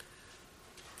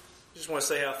Just want to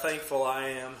say how thankful I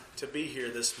am to be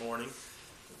here this morning,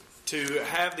 to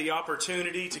have the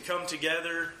opportunity to come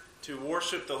together, to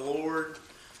worship the Lord,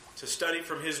 to study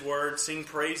from His Word, sing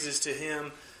praises to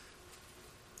Him.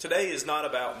 Today is not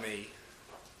about me.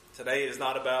 Today is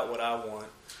not about what I want.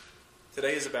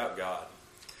 Today is about God.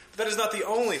 But that is not the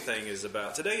only thing it is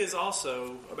about. Today is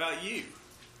also about you.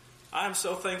 I am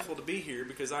so thankful to be here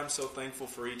because I'm so thankful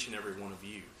for each and every one of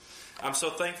you. I'm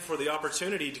so thankful for the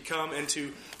opportunity to come and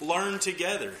to learn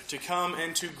together, to come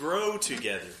and to grow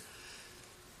together.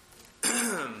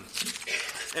 And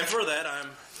for that, I'm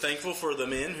thankful for the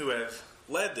men who have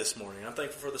led this morning. I'm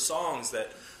thankful for the songs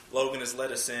that Logan has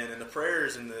led us in and the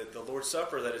prayers and the Lord's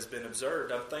Supper that has been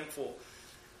observed. I'm thankful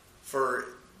for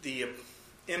the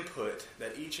input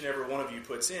that each and every one of you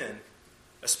puts in,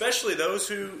 especially those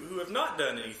who have not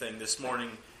done anything this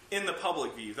morning in the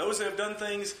public view, those that have done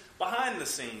things behind the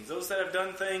scenes, those that have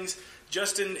done things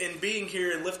just in being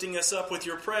here and lifting us up with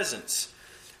your presence.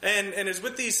 And it's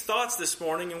with these thoughts this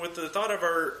morning and with the thought of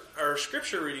our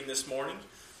scripture reading this morning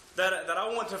that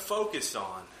I want to focus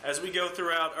on as we go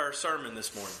throughout our sermon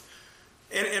this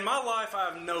morning. In my life,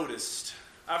 I've noticed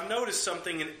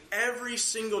something in every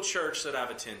single church that I've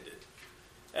attended.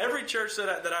 Every church that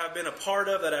I've been a part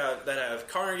of, that I've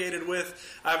congregated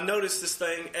with, I've noticed this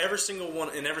thing in every single one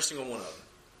of them.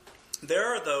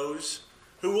 There are those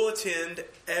who will attend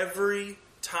every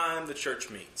time the church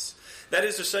meets. That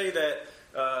is to say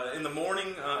that in the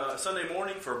morning, Sunday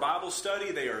morning for Bible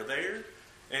study, they are there.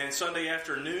 And Sunday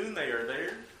afternoon, they are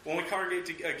there. When we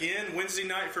congregate again, Wednesday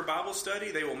night for Bible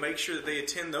study, they will make sure that they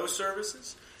attend those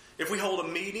services. If we hold a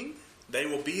meeting, they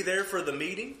will be there for the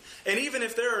meeting. And even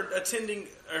if they're attending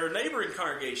or neighboring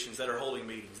congregations that are holding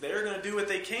meetings, they're going to do what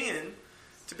they can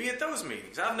to be at those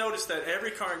meetings. I've noticed that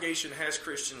every congregation has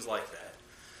Christians like that.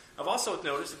 I've also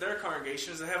noticed that there are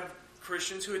congregations that have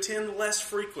Christians who attend less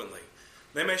frequently.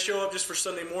 They may show up just for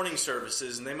Sunday morning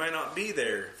services, and they may not be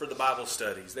there for the Bible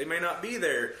studies. They may not be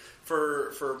there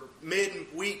for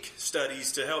mid-week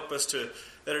studies that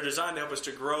are designed to help us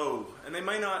to grow. And they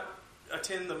may not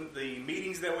attend the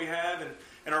meetings that we have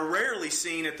and are rarely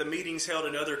seen at the meetings held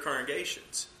in other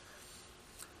congregations.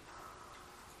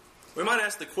 We might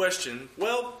ask the question,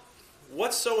 well,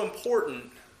 what's so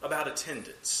important about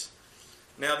attendance?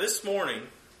 Now this morning,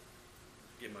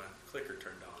 get my clicker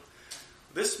turned on.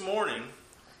 This morning,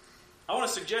 I want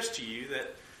to suggest to you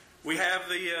that we have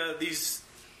these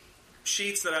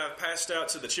sheets that I've passed out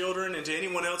to the children and to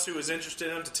anyone else who is interested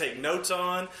in them to take notes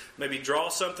on, maybe draw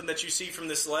something that you see from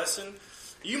this lesson.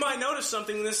 You might notice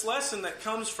something in this lesson that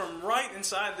comes from right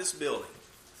inside this building.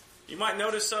 You might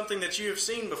notice something that you have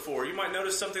seen before. You might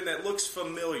notice something that looks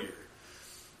familiar.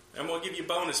 And we'll give you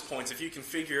bonus points if you can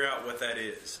figure out what that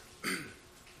is.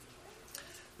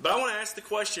 But I want to ask the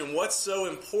question, what's so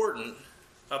important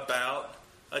about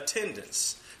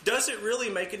attendance? Does it really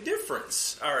make a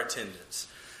difference, our attendance?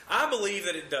 I believe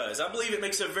that it does. I believe it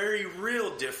makes a very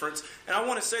real difference. And I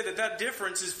want to say that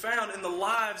difference is found in the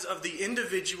lives of the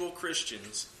individual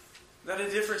Christians. That a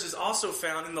difference is also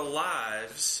found in the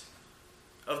lives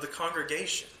of the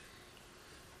congregation.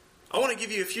 I want to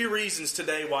give you a few reasons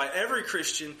today why every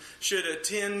Christian should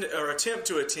attend or attempt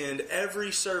to attend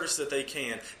every service that they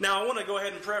can. Now, I want to go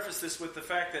ahead and preface this with the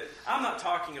fact that I'm not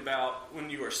talking about when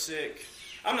you are sick.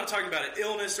 I'm not talking about an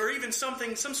illness or even some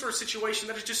sort of situation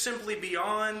that is just simply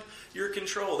beyond your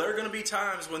control. There are going to be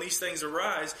times when these things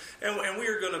arise, and we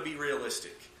are going to be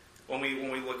realistic when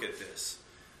we look at this.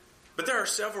 But there are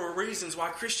several reasons why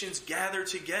Christians gather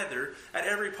together at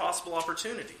every possible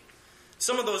opportunity.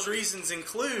 Some of those reasons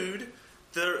include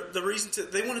the reason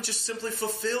they want to just simply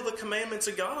fulfill the commandments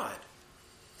of God.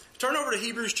 Turn over to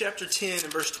Hebrews chapter 10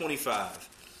 and verse 25.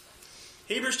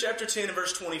 Hebrews chapter 10 and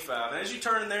verse 25. And as you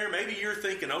turn there, maybe you're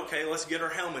thinking, okay, let's get our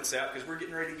helmets out because we're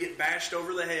getting ready to get bashed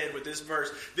over the head with this verse.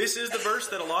 This is the verse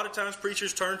that a lot of times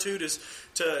preachers turn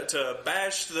to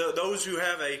bash those who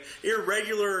have a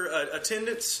irregular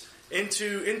attendance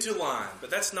into line. But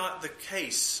that's not the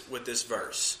case with this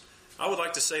verse. I would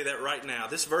like to say that right now.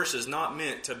 This verse is not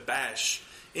meant to bash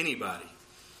anybody.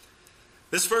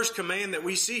 This first command that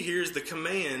we see here is the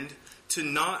command to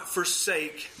not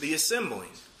forsake the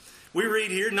assembling. We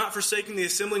read here, not forsaking the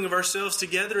assembling of ourselves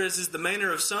together as is the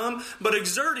manner of some, but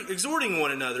exhorting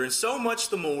one another, and so much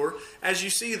the more as you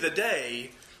see the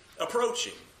day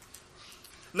approaching.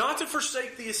 Not to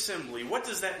forsake the assembly. What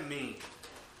does that mean?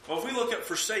 Well, if we look up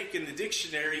forsake in the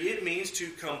dictionary, it means to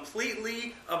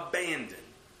completely abandon.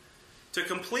 To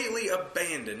completely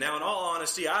abandon. Now, in all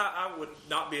honesty, I would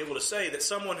not be able to say that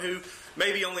someone who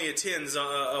maybe only attends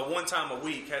one time a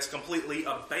week has completely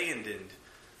abandoned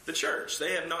the church.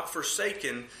 They have not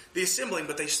forsaken the assembling,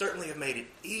 but they certainly have made it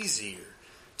easier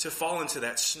to fall into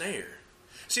that snare.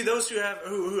 See, those who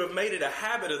have made it a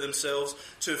habit of themselves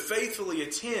to faithfully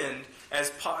attend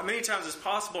as many times as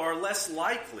possible are less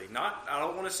likely, I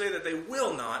don't want to say that they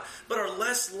will not, but are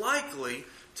less likely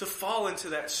to fall into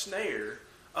that snare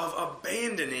of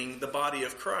abandoning the body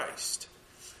of Christ.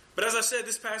 But as I said,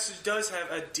 this passage does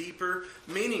have a deeper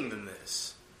meaning than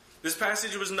this. This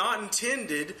passage was not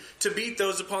intended to beat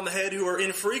those upon the head who are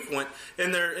infrequent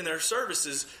in their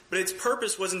services, but its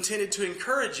purpose was intended to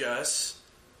encourage us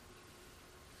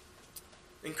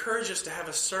to have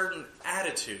a certain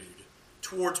attitude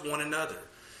towards one another.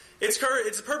 Its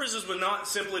purposes were not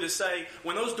simply to say,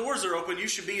 when those doors are open, you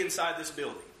should be inside this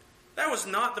building. That was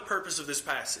not the purpose of this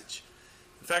passage.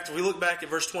 In fact, if we look back at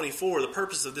verse 24, the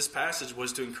purpose of this passage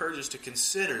was to encourage us to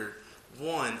consider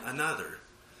one another.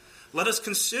 Let us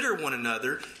consider one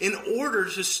another in order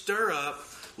to stir up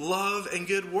love and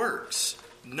good works,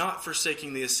 not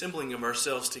forsaking the assembling of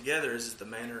ourselves together as is the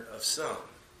manner of some.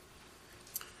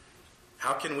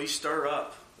 How can we stir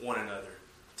up one another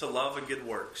to love and good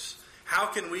works? How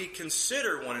can we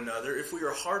consider one another if we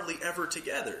are hardly ever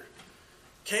together?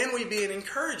 Can we be an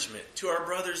encouragement to our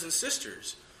brothers and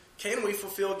sisters? Can we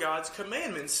fulfill God's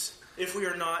commandments if we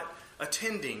are not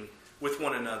attending with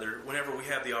one another whenever we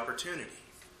have the opportunity?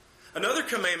 Another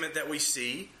commandment that we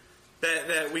see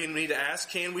that we need to ask,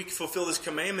 can we fulfill this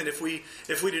commandment if we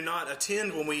do not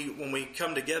attend when we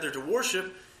come together to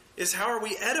worship, is how are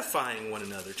we edifying one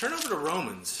another? Turn over to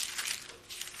Romans.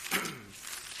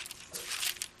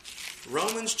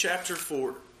 Romans chapter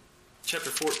 14,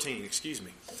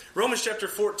 Romans chapter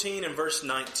 14 and verse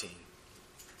 19.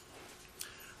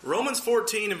 Romans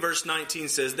 14 and verse 19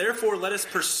 says, "Therefore let us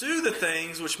pursue the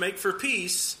things which make for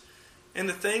peace, and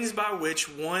the things by which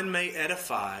one may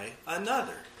edify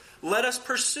another." Let us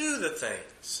pursue the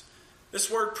things. This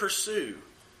word pursue.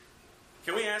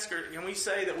 Can we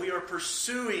say that we are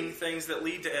pursuing things that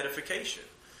lead to edification?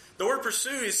 The word pursue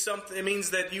is something, it means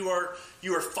that you are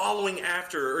following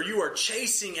after, or you are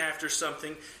chasing after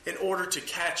something in order to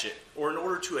catch it, or in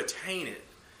order to attain it.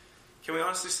 Can we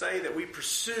honestly say that we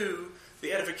pursue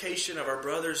the edification of our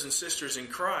brothers and sisters in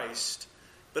Christ,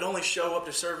 but only show up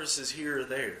to services here or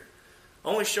there?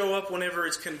 Only show up whenever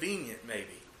it's convenient,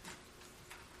 maybe.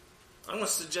 I'm going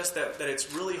to suggest that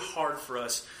it's really hard for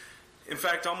us, in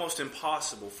fact, almost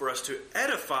impossible for us to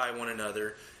edify one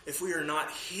another if we are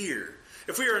not here.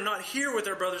 If we are not here with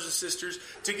our brothers and sisters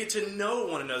to get to know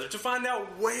one another, to find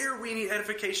out where we need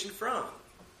edification from.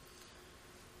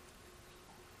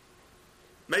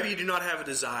 Maybe you do not have a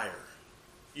desire.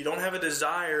 You don't have a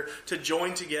desire to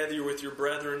join together with your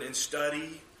brethren in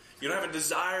study. You don't have a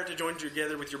desire to join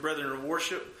together with your brethren in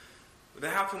worship.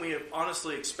 Then how can we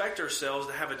honestly expect ourselves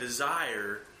to have a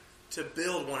desire to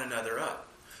build one another up?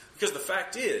 Because the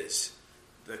fact is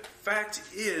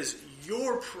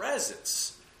your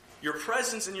presence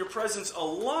and your presence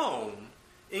alone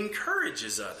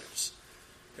encourages others.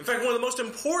 In fact, one of the most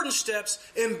important steps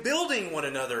in building one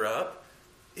another up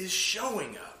is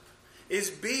showing up, is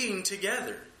being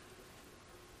together.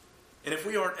 And if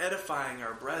we aren't edifying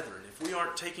our brethren, if we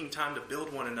aren't taking time to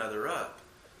build one another up,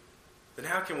 then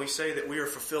how can we say that we are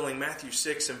fulfilling Matthew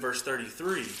 6 and verse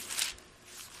 33,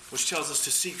 which tells us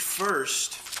to seek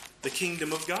first the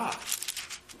kingdom of God?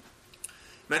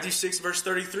 Matthew 6 verse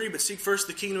 33, "But seek first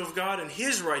the kingdom of God and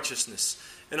His righteousness,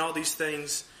 and all these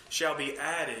things shall be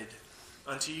added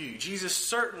unto you." Jesus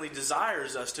certainly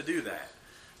desires us to do that.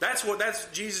 That's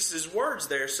Jesus' words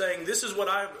there, saying, this is what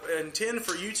I intend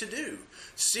for you to do.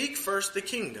 Seek first the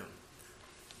kingdom.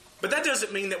 But that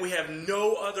doesn't mean that we have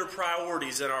no other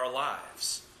priorities in our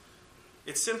lives.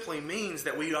 It simply means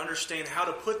that we understand how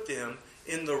to put them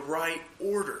in the right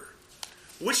order.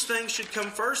 Which things should come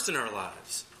first in our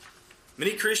lives?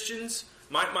 Many Christians,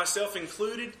 myself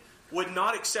included, would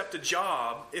not accept a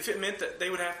job if it meant that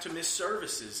they would have to miss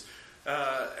services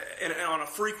and on a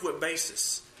frequent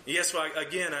basis. Yes, well,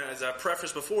 again, as I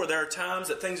prefaced before, there are times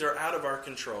that things are out of our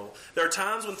control. There are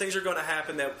times when things are going to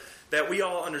happen that we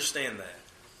all understand that.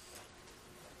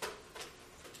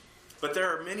 But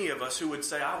there are many of us who would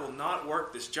say, I will not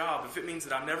work this job if it means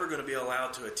that I'm never going to be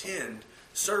allowed to attend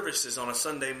services on a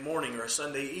Sunday morning or a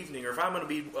Sunday evening, or if I'm going to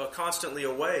be constantly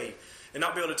away and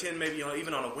not be able to attend maybe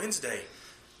even on a Wednesday.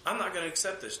 I'm not going to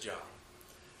accept this job.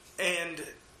 And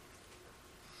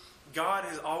God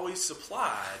has always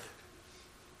supplied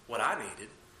what I needed.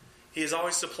 He has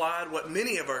always supplied what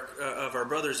many of our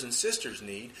brothers and sisters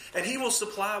need, and He will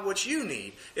supply what you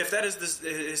need if that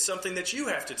is something that you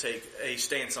have to take a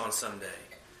stance on Sunday.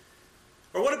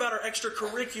 Or what about our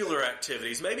extracurricular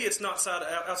activities? Maybe it's not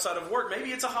outside of work.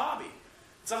 Maybe it's a hobby.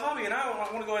 It's a hobby, and I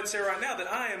want to go ahead and say right now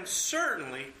that I am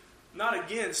certainly not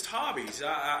against hobbies.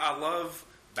 I love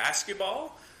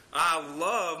basketball. I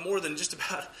love more than just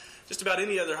about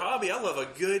any other hobby. I love a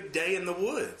good day in the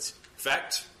woods. In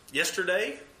fact,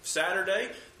 yesterday,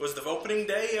 Saturday, was the opening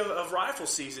day of rifle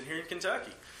season here in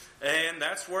Kentucky. And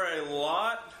that's where a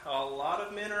lot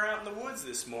of men are out in the woods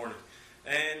this morning.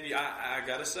 And I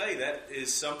got to say, that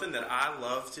is something that I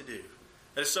love to do.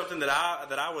 That is something that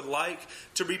I would like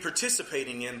to be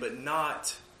participating in, but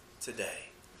not today.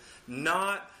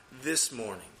 Not this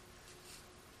morning.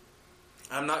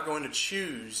 I'm not going to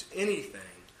choose anything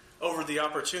over the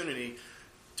opportunity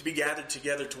to be gathered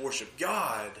together to worship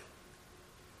God,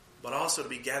 but also to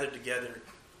be gathered together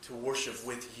to worship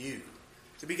with you.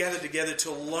 To be gathered together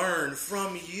to learn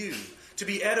from you. To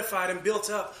be edified and built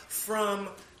up from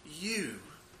you.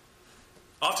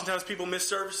 Oftentimes people miss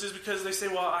services because they say,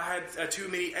 well, I had too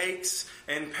many aches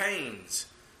and pains.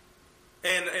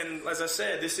 And as I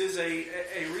said, this is a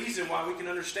reason why we can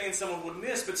understand someone would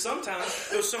miss. But sometimes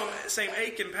those same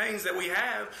ache and pains that we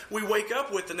have, we wake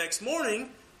up with the next morning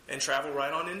and travel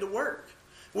right on into work.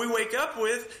 We wake up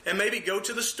with and maybe go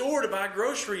to the store to buy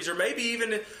groceries, or maybe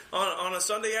even on a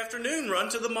Sunday afternoon run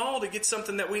to the mall to get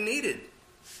something that we needed.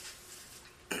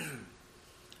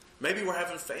 Maybe we're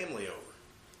having family over.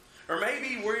 Or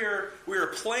maybe we're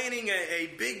planning a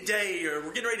big day, or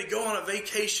we're getting ready to go on a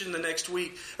vacation the next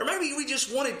week. Or maybe we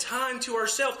just wanted time to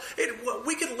ourselves.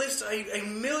 We could list a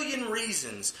million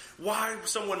reasons why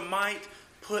someone might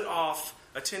put off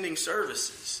attending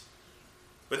services.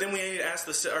 But then we need to ask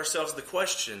ourselves the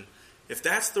question, if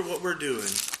that's what we're doing,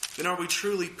 then are we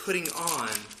truly putting on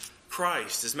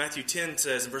Christ? As Matthew 10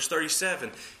 says in verse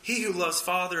 37, "He who loves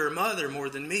father or mother more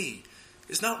than me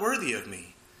is not worthy of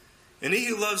me. And he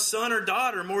who loves son or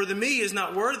daughter more than me is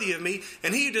not worthy of me.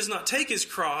 And he who does not take his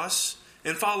cross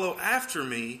and follow after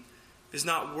me is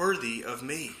not worthy of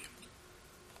me."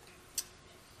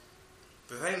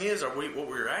 The thing is, what we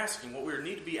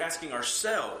need to be asking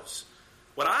ourselves,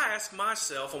 what I ask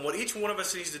myself and what each one of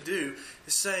us needs to do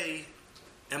is say,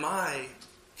 am I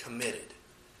committed?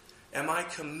 Am I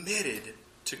committed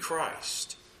to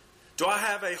Christ? Do I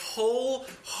have a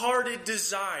wholehearted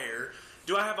desire?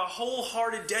 Do I have a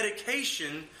wholehearted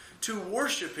dedication to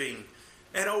worshiping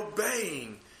and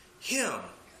obeying Him?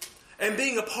 And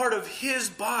being a part of His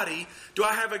body, do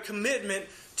I have a commitment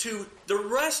to the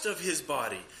rest of His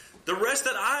body? The rest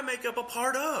that I make up a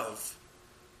part of?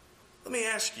 Let me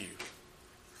ask you,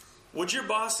 would your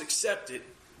boss accept it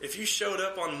if you showed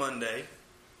up on Monday,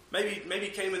 maybe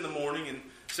came in the morning and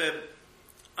said,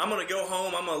 I'm going to go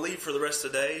home, I'm going to leave for the rest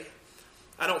of the day.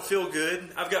 I don't feel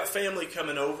good. I've got family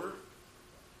coming over.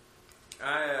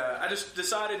 I just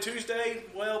decided Tuesday,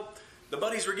 the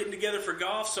buddies were getting together for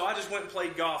golf, so I just went and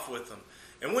played golf with them.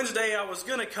 And Wednesday I was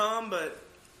going to come, but,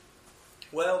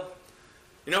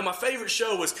 my favorite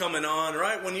show was coming on,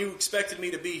 right when you expected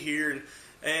me to be here.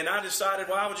 And I decided,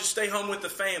 I would just stay home with the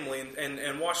family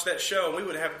and watch that show. And we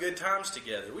would have good times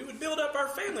together. We would build up our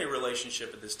family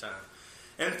relationship at this time.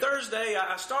 And Thursday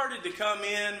I started to come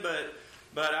in,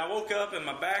 but I woke up and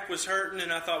my back was hurting,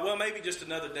 and I thought, maybe just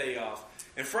another day off.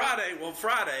 And Friday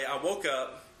I woke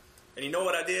up, and you know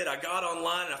what I did? I got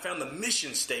online and I found the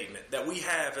mission statement that we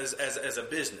have as a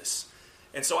business.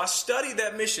 And so I studied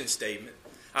that mission statement.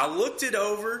 I looked it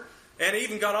over, and I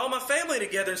even got all my family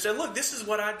together and said, look, this is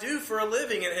what I do for a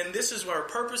living, and this is our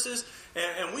purposes.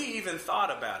 And we even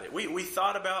thought about it. We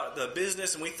thought about the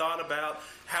business, and we thought about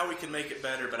how we can make it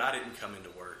better, but I didn't come into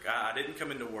work. I didn't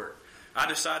come into work. I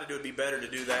decided it would be better to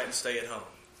do that and stay at home.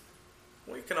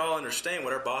 We can all understand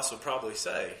what our boss would probably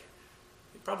say.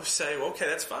 He'd probably say, okay,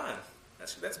 that's fine.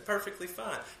 That's perfectly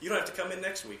fine. You don't have to come in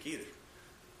next week either.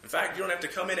 In fact, you don't have to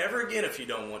come in ever again if you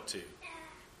don't want to.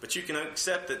 But you can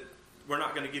accept that we're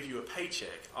not going to give you a paycheck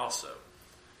also.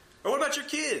 Or what about your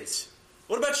kids?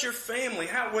 What about your family?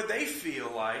 How would they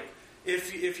feel like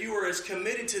if you were as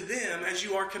committed to them as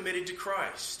you are committed to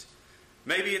Christ?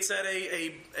 Maybe it's at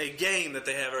a game that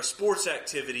they have, or a sports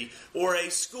activity, or a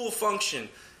school function,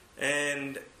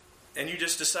 and you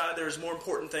just decide there's more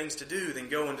important things to do than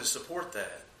going to support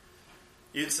that.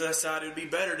 You decide it would be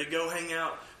better to go hang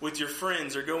out with your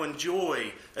friends or go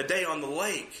enjoy a day on the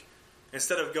lake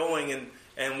instead of going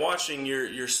and watching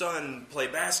your son play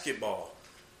basketball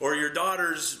or your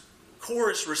daughter's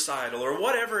chorus recital or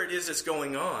whatever it is that's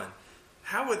going on.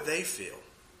 How would they feel?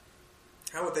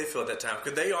 How would they feel at that time?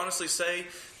 Could they honestly say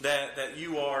that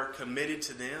you are committed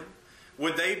to them?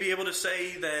 Would they be able to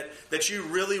say that you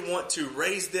really want to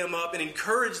raise them up and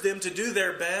encourage them to do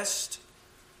their best?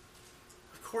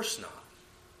 Of course not.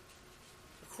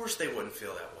 Of course they wouldn't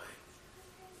feel that way.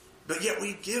 But yet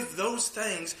we give those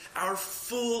things our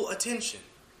full attention.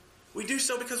 We do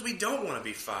so because we don't want to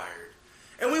be fired.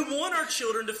 And we want our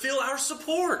children to feel our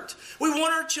support. We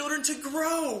want our children to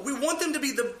grow. We want them to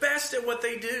be the best at what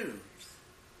they do.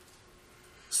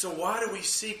 So why do we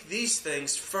seek these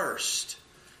things first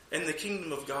and the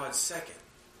kingdom of God second?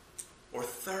 Or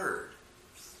third?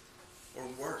 Or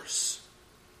worse?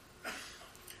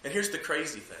 And here's the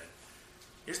crazy thing.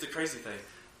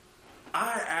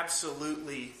 I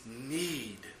absolutely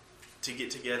need to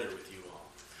get together with you all.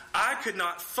 I could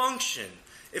not function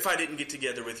if I didn't get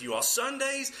together with you all.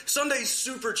 Sundays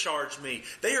supercharge me.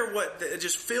 They are it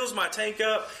just fills my tank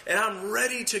up, and I'm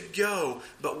ready to go.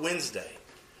 But Wednesday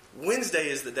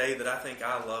is the day that I think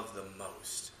I love the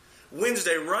most.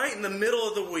 Wednesday, right in the middle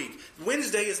of the week.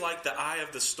 Wednesday is like the eye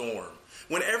of the storm.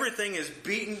 When everything is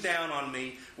beaten down on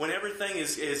me, when everything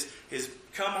is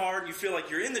come hard, you feel like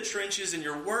you're in the trenches and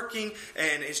you're working,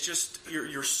 and it's just,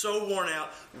 you're so worn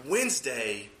out.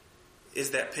 Wednesday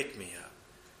is that pick-me-up.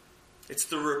 It's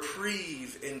the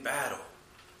reprieve in battle.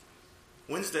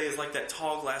 Wednesday is like that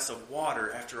tall glass of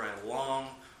water after a long,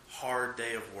 hard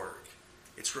day of work.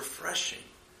 It's refreshing.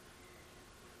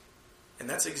 And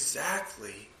that's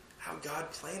exactly how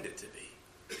God planned it to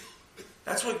be.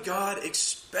 That's what God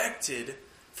expected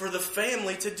for the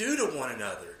family to do to one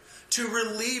another. To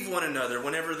relieve one another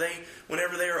whenever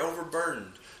they are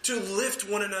overburdened. To lift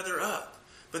one another up.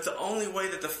 But the only way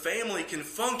that the family can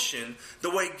function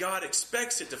the way God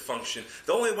expects it to function,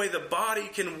 the only way the body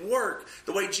can work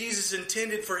the way Jesus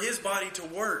intended for His body to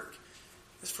work,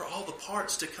 is for all the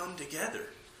parts to come together.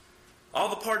 All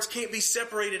the parts can't be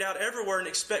separated out everywhere and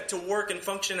expect to work and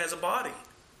function as a body.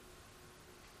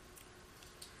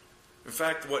 In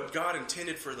fact, what God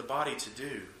intended for the body to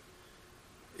do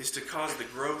is to cause the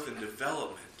growth and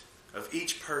development of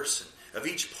each person, of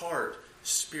each part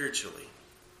spiritually.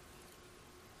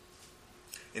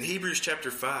 In Hebrews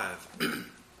chapter 5,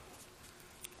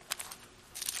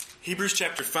 Hebrews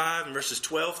chapter 5 and verses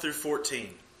 12 through 14,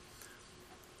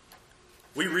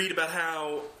 we read about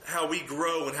how we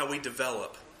grow and how we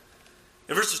develop.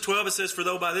 In verses 12 it says, "For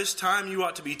though by this time you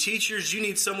ought to be teachers, you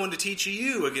need someone to teach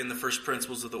you again the first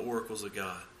principles of the oracles of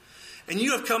God. And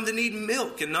you have come to need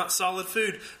milk and not solid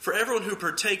food. For everyone who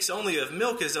partakes only of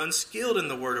milk is unskilled in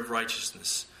the word of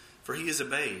righteousness, for he is a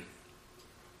babe.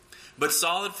 But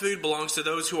solid food belongs to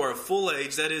those who are of full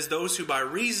age, that is, those who by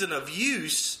reason of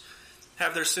use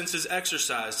have their senses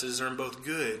exercised to discern both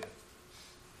good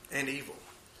and evil."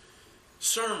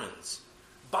 Sermons,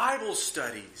 Bible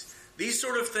studies, these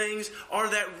sort of things are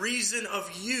that reason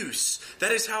of use.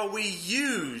 That is how we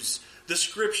use the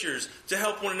Scriptures to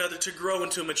help one another to grow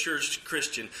into a mature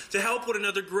Christian, to help one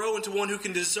another grow into one who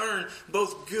can discern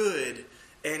both good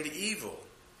and evil.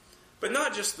 But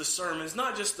not just the sermons,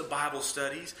 not just the Bible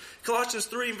studies. Colossians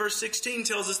 3 and verse 16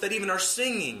 tells us that even our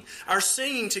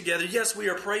singing together, yes, we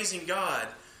are praising God,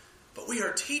 but we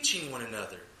are teaching one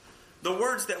another. The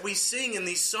words that we sing in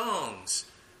these songs,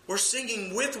 we're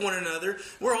singing with one another.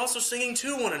 We're also singing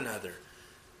to one another.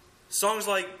 Songs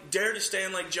like Dare to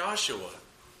Stand Like Joshua.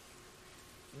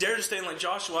 Dare to Stand Like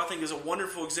Joshua, I think, is a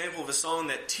wonderful example of a song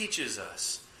that teaches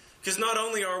us. Because not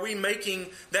only are we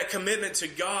making that commitment to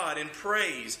God in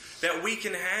praise, that we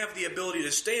can have the ability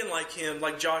to stand like Him,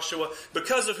 like Joshua,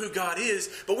 because of who God is,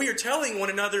 but we are telling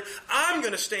one another, I'm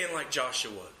going to stand like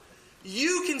Joshua.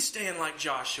 You can stand like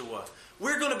Joshua.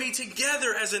 We're going to be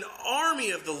together as an army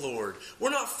of the Lord.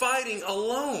 We're not fighting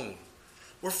alone.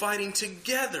 We're fighting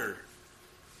together.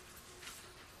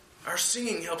 Our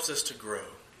singing helps us to grow.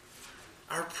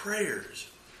 Our prayers,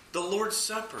 the Lord's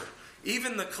Supper,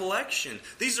 even the collection.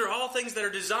 These are all things that are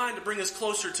designed to bring us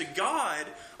closer to God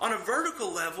on a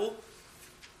vertical level,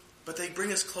 but they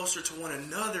bring us closer to one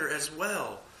another as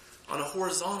well on a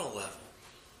horizontal level.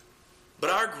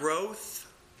 But our growth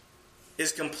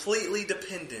is completely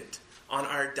dependent on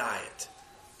our diet.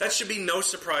 That should be no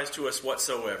surprise to us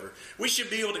whatsoever. We should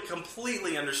be able to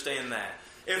completely understand that.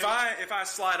 If I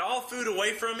slide all food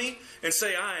away from me and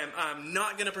say I'm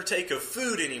not going to partake of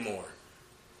food anymore,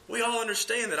 we all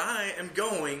understand that I am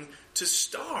going to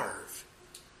starve.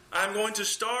 I'm going to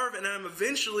starve and I'm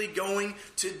eventually going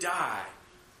to die.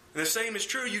 And the same is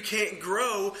true. You can't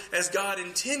grow as God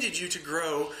intended you to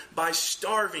grow by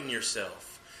starving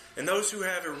yourself. And those who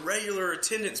have irregularly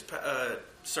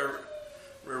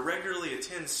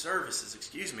attend services,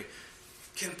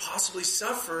 can possibly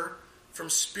suffer from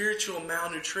spiritual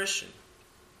malnutrition.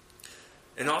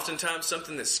 And oftentimes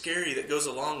something that's scary that goes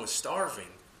along with starving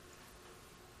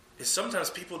is sometimes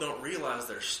people don't realize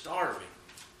they're starving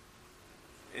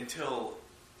until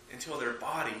their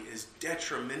body is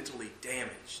detrimentally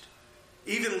damaged.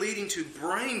 even leading to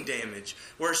brain damage,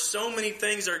 where so many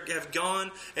things have gone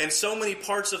and so many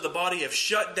parts of the body have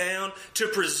shut down to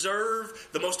preserve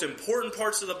the most important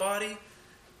parts of the body.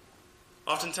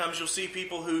 Oftentimes you'll see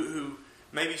people who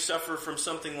maybe suffer from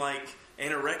something like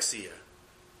anorexia,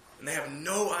 and they have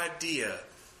no idea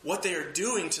what they are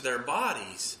doing to their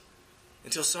bodies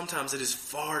until sometimes it is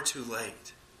far too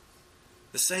late.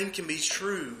 The same can be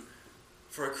true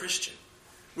for a Christian.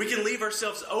 We can leave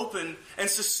ourselves open and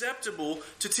susceptible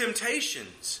to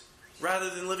temptations rather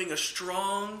than living a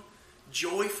strong,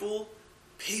 joyful,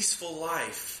 peaceful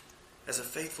life as a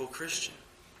faithful Christian.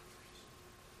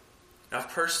 I've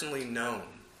personally never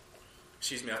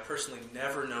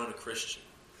known a Christian.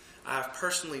 I've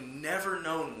personally never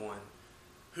known one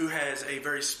who has a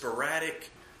very sporadic,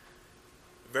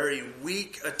 very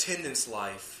weak attendance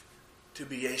life to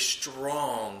be a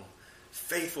strong,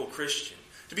 faithful Christian.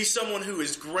 To be someone who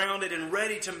is grounded and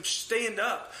ready to stand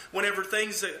up whenever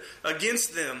things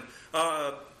against them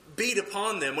beat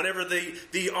upon them. Whenever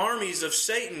the armies of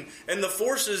Satan and the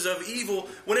forces of evil,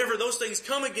 whenever those things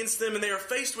come against them and they are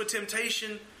faced with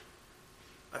temptation,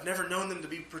 I've never known them to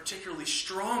be particularly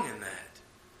strong in that.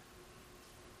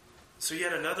 So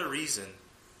yet another reason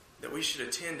that we should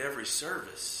attend every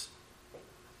service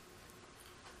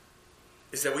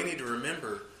is that we need to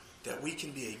remember that we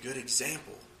can be a good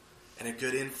example and a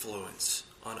good influence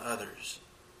on others.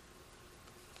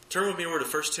 Turn with me over to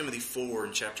 1 Timothy 4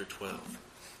 in chapter 12.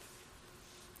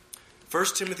 1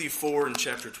 Timothy 4 in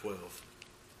chapter 12.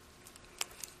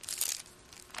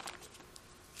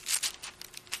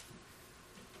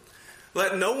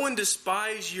 Let no one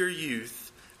despise your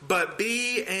youth, but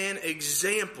be an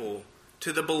example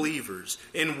to the believers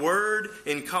in word,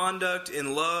 in conduct,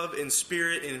 in love, in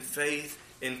spirit, in faith,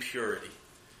 in purity.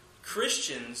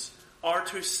 Christians are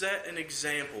to set an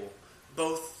example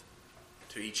both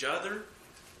to each other,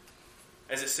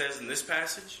 as it says in this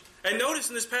passage. And notice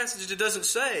in this passage it doesn't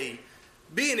say,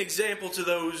 be an example to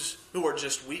those who are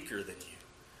just weaker than you.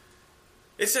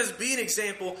 It says, be an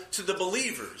example to the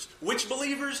believers. Which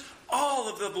believers? All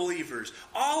of the believers.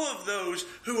 All of those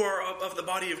who are of the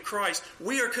body of Christ.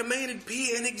 We are commanded to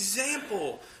be an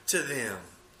example to them.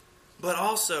 But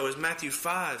also, as Matthew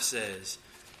 5 says,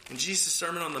 in Jesus'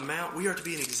 Sermon on the Mount, we are to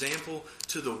be an example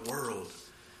to the world.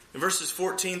 In verses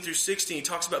 14 through 16, he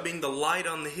talks about being the light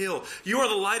on the hill. You are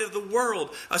the light of the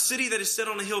world. A city that is set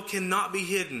on a hill cannot be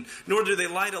hidden, nor do they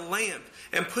light a lamp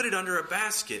and put it under a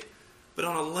basket, but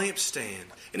on a lampstand.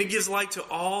 And it gives light to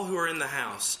all who are in the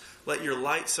house. Let your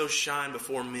light so shine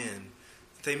before men,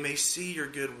 that they may see your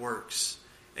good works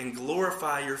and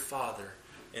glorify your Father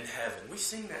in heaven. We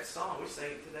sing that song. We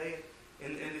sang it today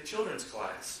in the children's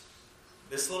class.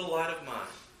 This little light of mine,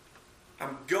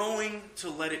 I'm going to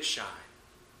let it shine.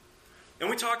 And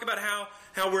we talk about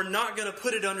how we're not going to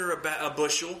put it under a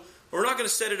bushel. We're not going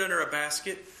to set it under a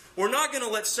basket. We're not going to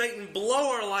let Satan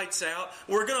blow our lights out.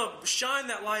 We're going to shine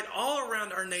that light all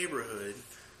around our neighborhood.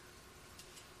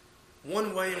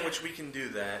 One way in which we can do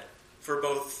that for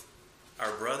both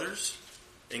our brothers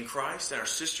in Christ and our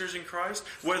sisters in Christ,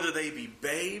 whether they be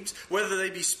babes, whether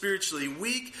they be spiritually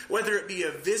weak, whether it be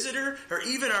a visitor, or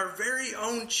even our very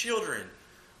own children.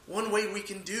 One way we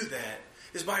can do that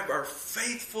is by our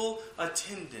faithful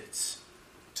attendance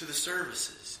to the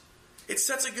services. It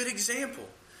sets a good example.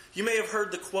 You may have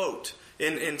heard the quote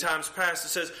in times past that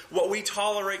says, what we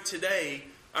tolerate today,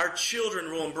 our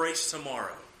children will embrace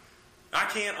tomorrow. I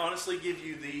can't honestly give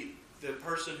you the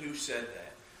person who said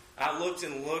that. I looked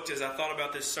and looked as I thought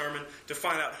about this sermon to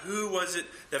find out who was it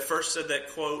that first said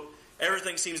that quote.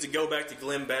 Everything seems to go back to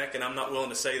Glenn Beck, and I'm not willing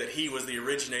to say that he was the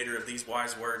originator of these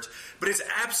wise words. But it's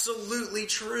absolutely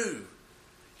true.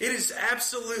 It is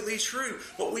absolutely true.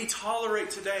 What we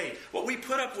tolerate today, what we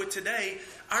put up with today,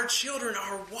 our children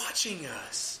are watching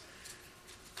us.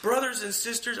 Brothers and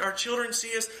sisters, our children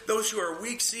see us. Those who are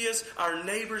weak see us. Our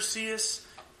neighbors see us.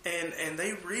 And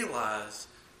they realize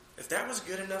if that was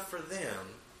good enough for them,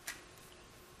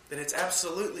 then it's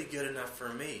absolutely good enough for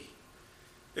me.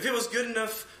 If it was good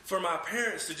enough for my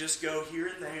parents to just go here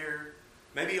and there,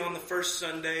 maybe on the first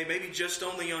Sunday, maybe just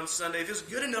only on Sunday, if it was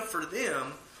good enough for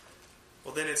them,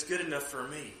 well, then it's good enough for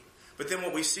me. But then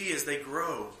what we see is they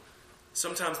grow.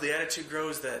 Sometimes the attitude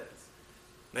grows that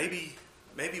maybe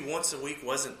once a week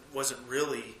wasn't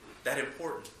really that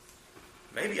important.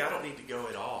 Maybe I don't need to go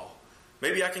at all.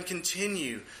 Maybe I can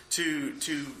continue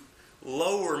to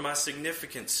lower my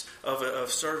significance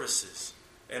of services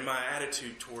and my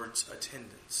attitude towards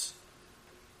attendance.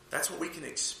 That's what we can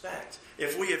expect.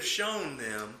 If we have shown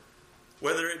them,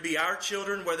 whether it be our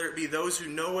children, whether it be those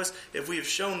who know us, if we have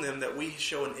shown them that we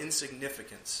show an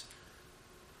insignificance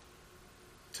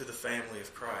to the family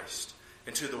of Christ.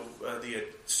 and to the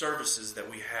services that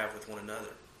we have with one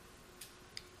another.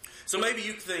 So maybe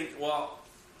you think, well,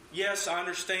 yes, I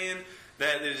understand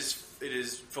that it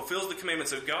fulfills the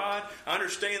commandments of God. I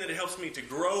understand that it helps me to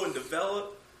grow and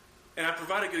develop, and I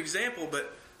provide a good example,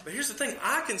 but here's the thing.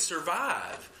 I can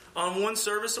survive on one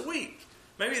service a week.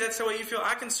 Maybe that's the way you feel.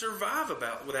 I can survive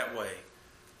that way.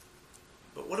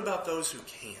 But what about those who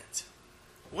can't?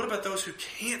 What about those who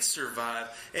can't survive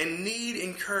and need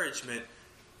encouragement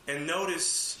and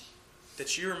notice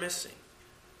that you're missing?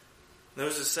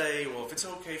 Those that say, well, if it's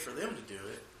okay for them to do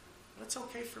it, well, it's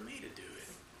okay for me to do it.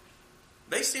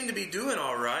 They seem to be doing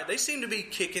all right. They seem to be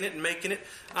kicking it and making it.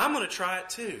 I'm going to try it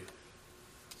too.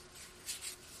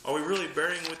 Are we really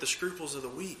bearing with the scruples of the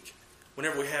weak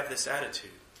whenever we have this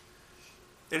attitude?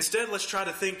 Instead, let's try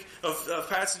to think of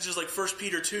passages like 1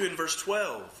 Peter 2 and verse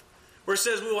 12, where it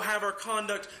says we will have our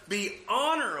conduct be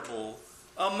honorable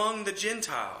among the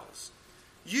Gentiles.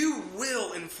 You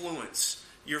will influence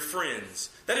your friends.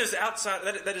 That is outside.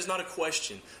 That is not a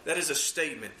question. That is a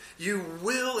statement. You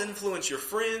will influence your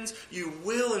friends. You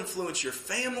will influence your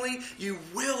family. You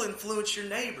will influence your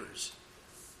neighbors.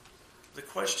 The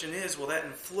question is, will that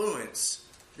influence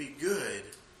be good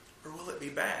or will it be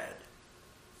bad?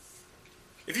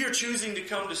 If you're choosing to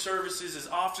come to services as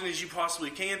often as you possibly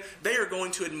can, they are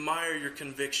going to admire your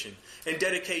conviction and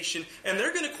dedication, and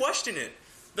they're going to question it.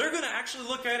 They're going to actually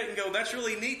look at it and go, that's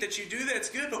really neat that you do that. It's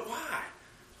good, but why?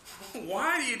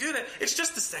 Why do you do that? It's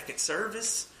just the second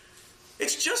service.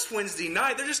 It's just Wednesday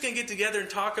night. They're just going to get together and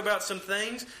talk about some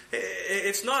things.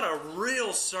 It's not a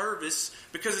real service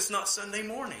because it's not Sunday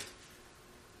morning.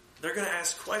 They're going to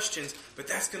ask questions, but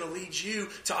that's going to lead you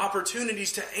to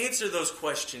opportunities to answer those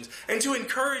questions and to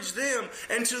encourage them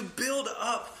and to build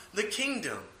up the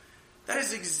kingdom. That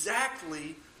is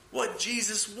exactly what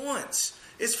Jesus wants.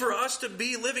 It's for us to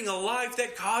be living a life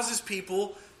that causes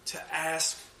people to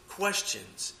ask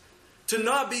questions. To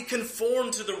not be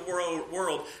conformed to the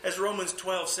world, as Romans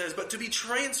 12 says, but to be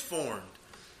transformed.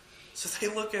 So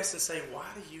they look at us and say, why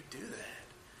do you do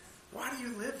that? Why do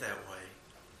you live that way?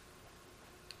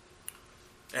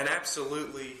 And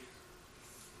absolutely,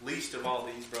 least of all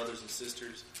these brothers and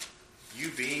sisters, you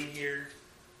being here,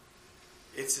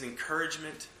 it's an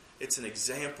encouragement, it's an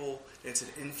example, it's an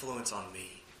influence on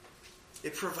me.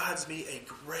 It provides me a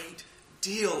great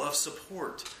deal of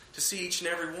support to see each and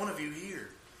every one of you here.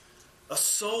 A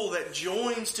soul that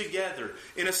joins together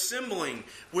in assembling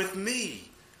with me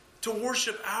to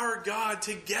worship our God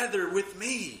together with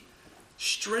me.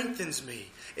 Strengthens me,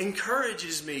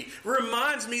 encourages me,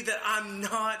 reminds me that I'm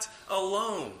not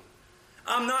alone.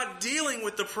 I'm not dealing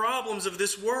with the problems of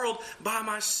this world by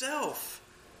myself.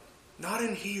 Not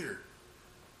in here.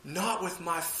 Not with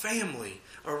my family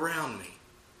around me.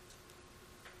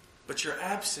 But your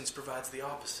absence provides the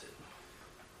opposite.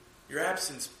 Your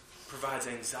absence provides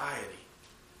anxiety.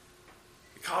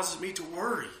 It causes me to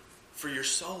worry for your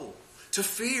soul, to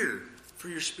fear for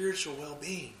your spiritual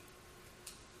well-being.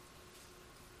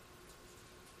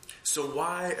 So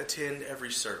why attend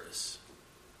every service?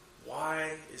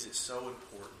 Why is it so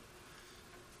important?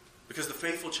 Because the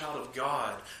faithful child of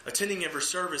God, attending every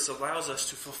service allows us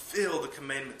to fulfill the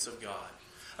commandments of God.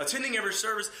 Attending every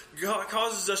service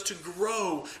causes us to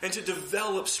grow and to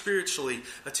develop spiritually.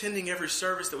 Attending every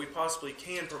service that we possibly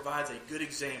can provides a good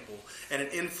example and an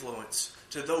influence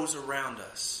to those around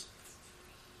us.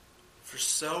 For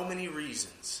so many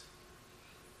reasons,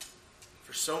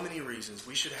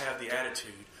 we should have the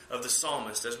attitude of the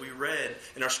psalmist as we read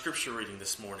in our scripture reading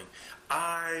this morning.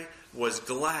 I was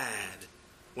glad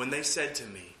when they said to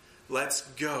me, let's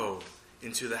go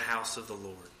into the house of the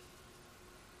Lord.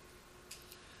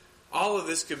 All of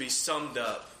this could be summed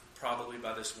up probably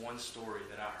by this one story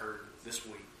that I heard this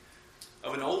week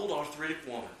of an old arthritic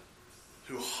woman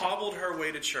who hobbled her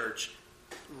way to church,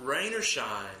 rain or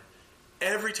shine,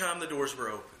 every time the doors were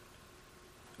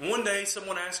open. One day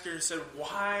someone asked her and said,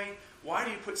 why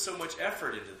do you put so much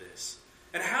effort into this?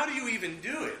 And how do you even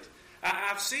do it?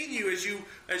 I've seen you as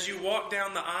you walk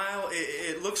down the aisle.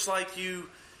 It looks like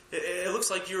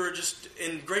you're just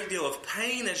in a great deal of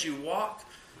pain as you walk,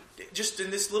 just in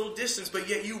this little distance, but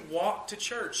yet you walk to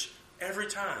church every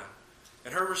time.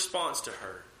 And her response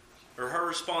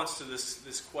to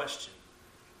this question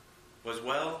was,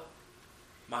 well,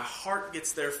 my heart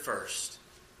gets there first,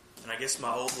 and I guess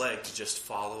my old legs just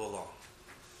follow along.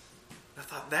 I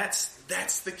thought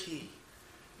that's the key.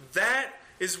 That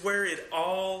is where it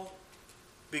all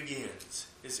begins,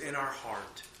 is in our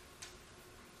heart,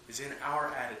 is in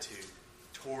our attitude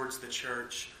towards the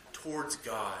church, towards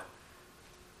God.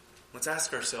 Let's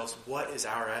ask ourselves, what is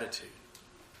our attitude?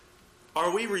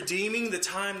 Are we redeeming the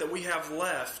time that we have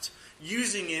left,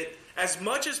 using it as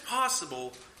much as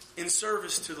possible in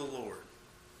service to the Lord.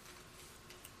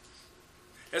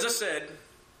 As I said,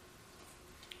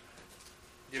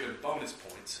 given bonus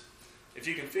points, if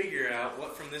you can figure out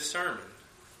what from this sermon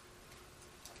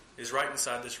is right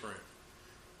inside this room.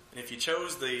 And if you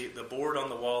chose the board on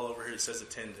the wall over here that says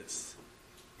attendance,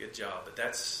 good job. But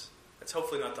that's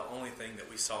hopefully not the only thing that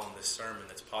we saw in this sermon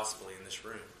that's possibly in this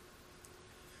room.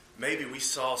 Maybe we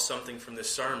saw something from this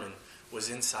sermon was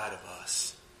inside of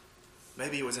us.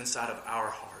 Maybe it was inside of our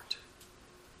heart.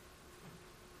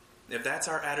 If that's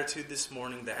our attitude this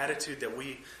morning, the attitude that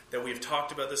we've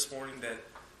talked about this morning,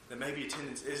 that maybe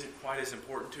attendance isn't quite as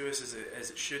important to us as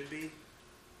it should be,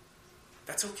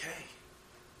 that's okay.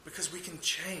 Because we can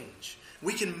change.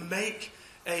 We can make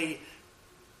a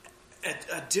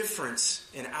difference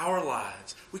in our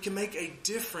lives. We can make a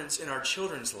difference in our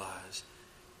children's lives.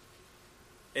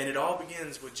 And it all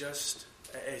begins with just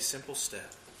a simple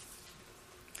step.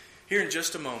 Here in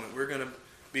just a moment, we're going to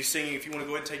be singing, if you want to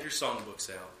go ahead and take your songbooks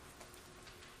out.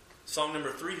 Song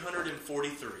number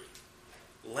 343.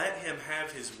 Let him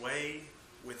have his way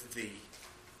with thee.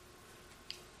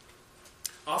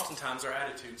 Oftentimes our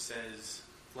attitude says,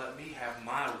 let me have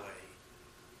my way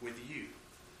with you.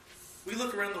 We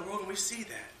look around the world and we see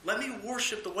that. Let me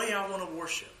worship the way I want to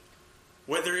worship.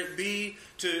 Whether it be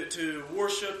to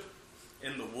worship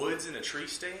in the woods in a tree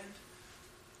stand,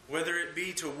 whether it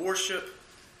be to worship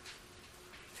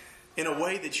in a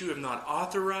way that you have not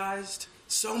authorized.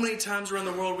 So many times around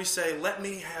the world we say, let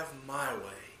me have my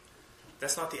way.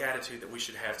 That's not the attitude that we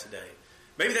should have today.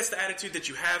 Maybe that's the attitude that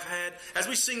you have had. As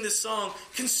we sing this song,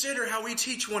 consider how we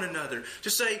teach one another. To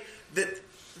say that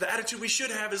the attitude we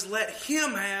should have is let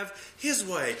him have his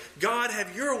way. God,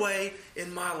 have your way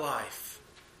in my life.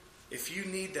 If you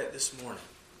need that this morning,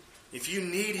 if you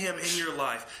need him in your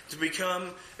life to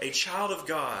become a child of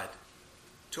God,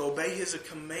 to obey his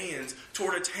commands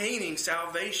toward attaining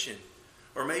salvation,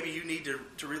 or maybe you need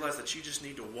to realize that you just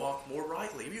need to walk more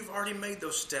rightly. You've already made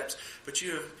those steps, but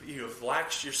you have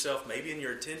laxed yourself maybe in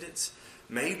your attendance,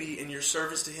 maybe in your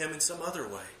service to him in some other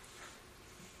way.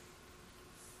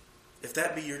 If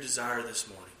that be your desire this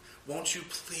morning, won't you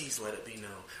please let it be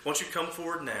known? Won't you come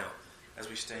forward now as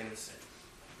we stand and sing?